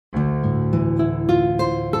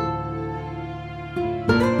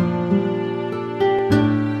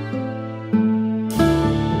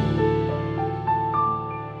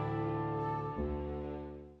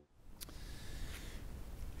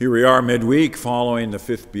Here we are midweek following the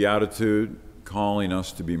fifth beatitude, calling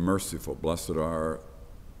us to be merciful. Blessed are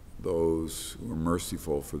those who are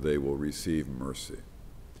merciful, for they will receive mercy.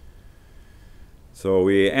 So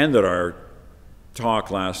we ended our talk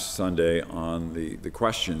last Sunday on the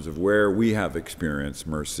questions of where we have experienced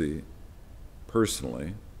mercy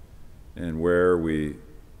personally and where we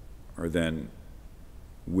are then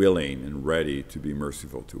willing and ready to be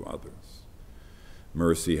merciful to others.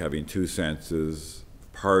 Mercy having two senses: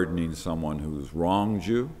 pardoning someone who's wronged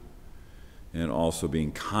you, and also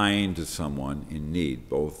being kind to someone in need,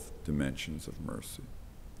 both dimensions of mercy.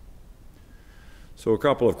 So a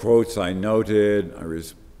couple of quotes I noted, I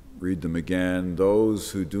read them again.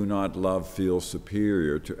 Those who do not love feel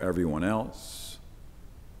superior to everyone else.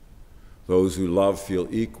 Those who love feel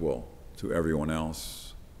equal to everyone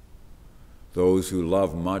else. Those who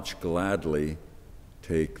love much gladly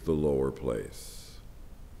take the lower place.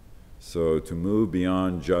 So to move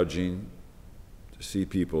beyond judging, to see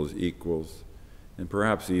people as equals, and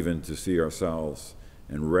perhaps even to see ourselves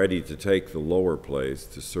and ready to take the lower place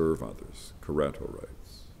to serve others, Pareto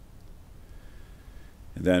writes.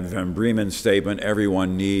 And then Van Bremen's statement,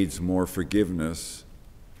 everyone needs more forgiveness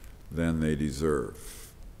than they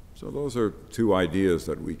deserve. So those are two ideas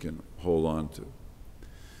that we can hold on to.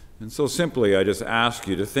 And so simply, I just ask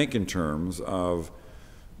you to think in terms of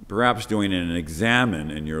perhaps doing an examine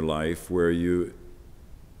in your life where you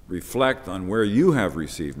reflect on where you have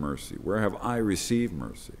received mercy. Where have I received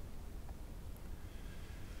mercy?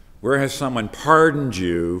 Where has someone pardoned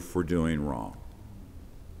you for doing wrong?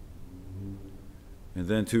 And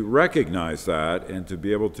then to recognize that and to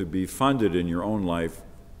be able to be funded in your own life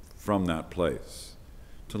from that place,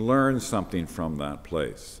 to learn something from that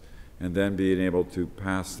place, and then being able to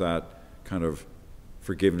pass that kind of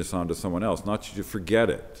forgiveness on to someone else, not to forget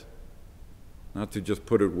it, not to just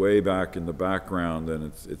put it way back in the background and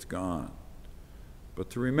it's gone, but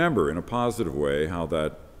to remember in a positive way how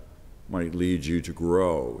that might lead you to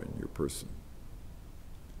grow in your person.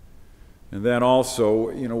 And then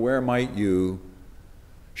also, where might you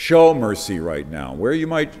show mercy right now? Where you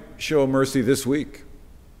might show mercy this week?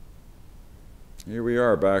 Here we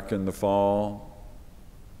are back in the fall.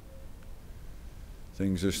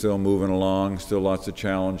 Things are still moving along, still lots of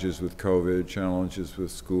challenges with COVID, challenges with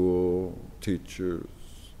school, teachers,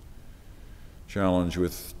 challenge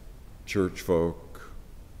with church folk,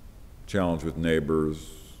 challenge with neighbors,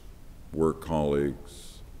 work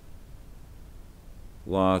colleagues,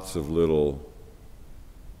 lots of little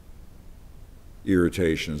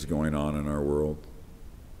irritations going on in our world.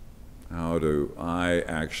 How do I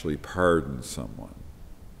actually pardon someone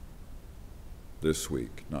this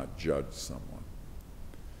week, not judge someone?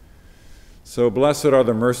 So blessed are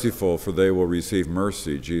the merciful, for they will receive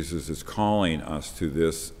mercy. Jesus is calling us to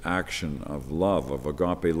this action of love, of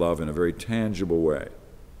agape love, in a very tangible way.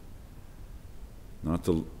 Not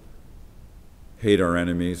to hate our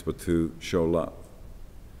enemies, but to show love.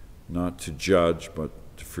 Not to judge, but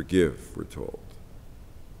to forgive, we're told.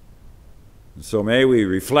 And so may we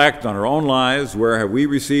reflect on our own lives, where have we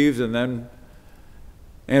received, and then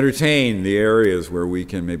entertain the areas where we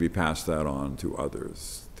can maybe pass that on to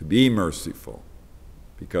others. To be merciful,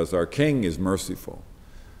 because our King is merciful,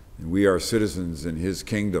 and we are citizens in his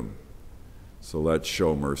kingdom. So let's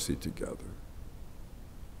show mercy together.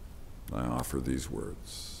 I offer these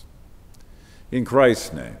words. In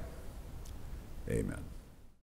Christ's name, amen.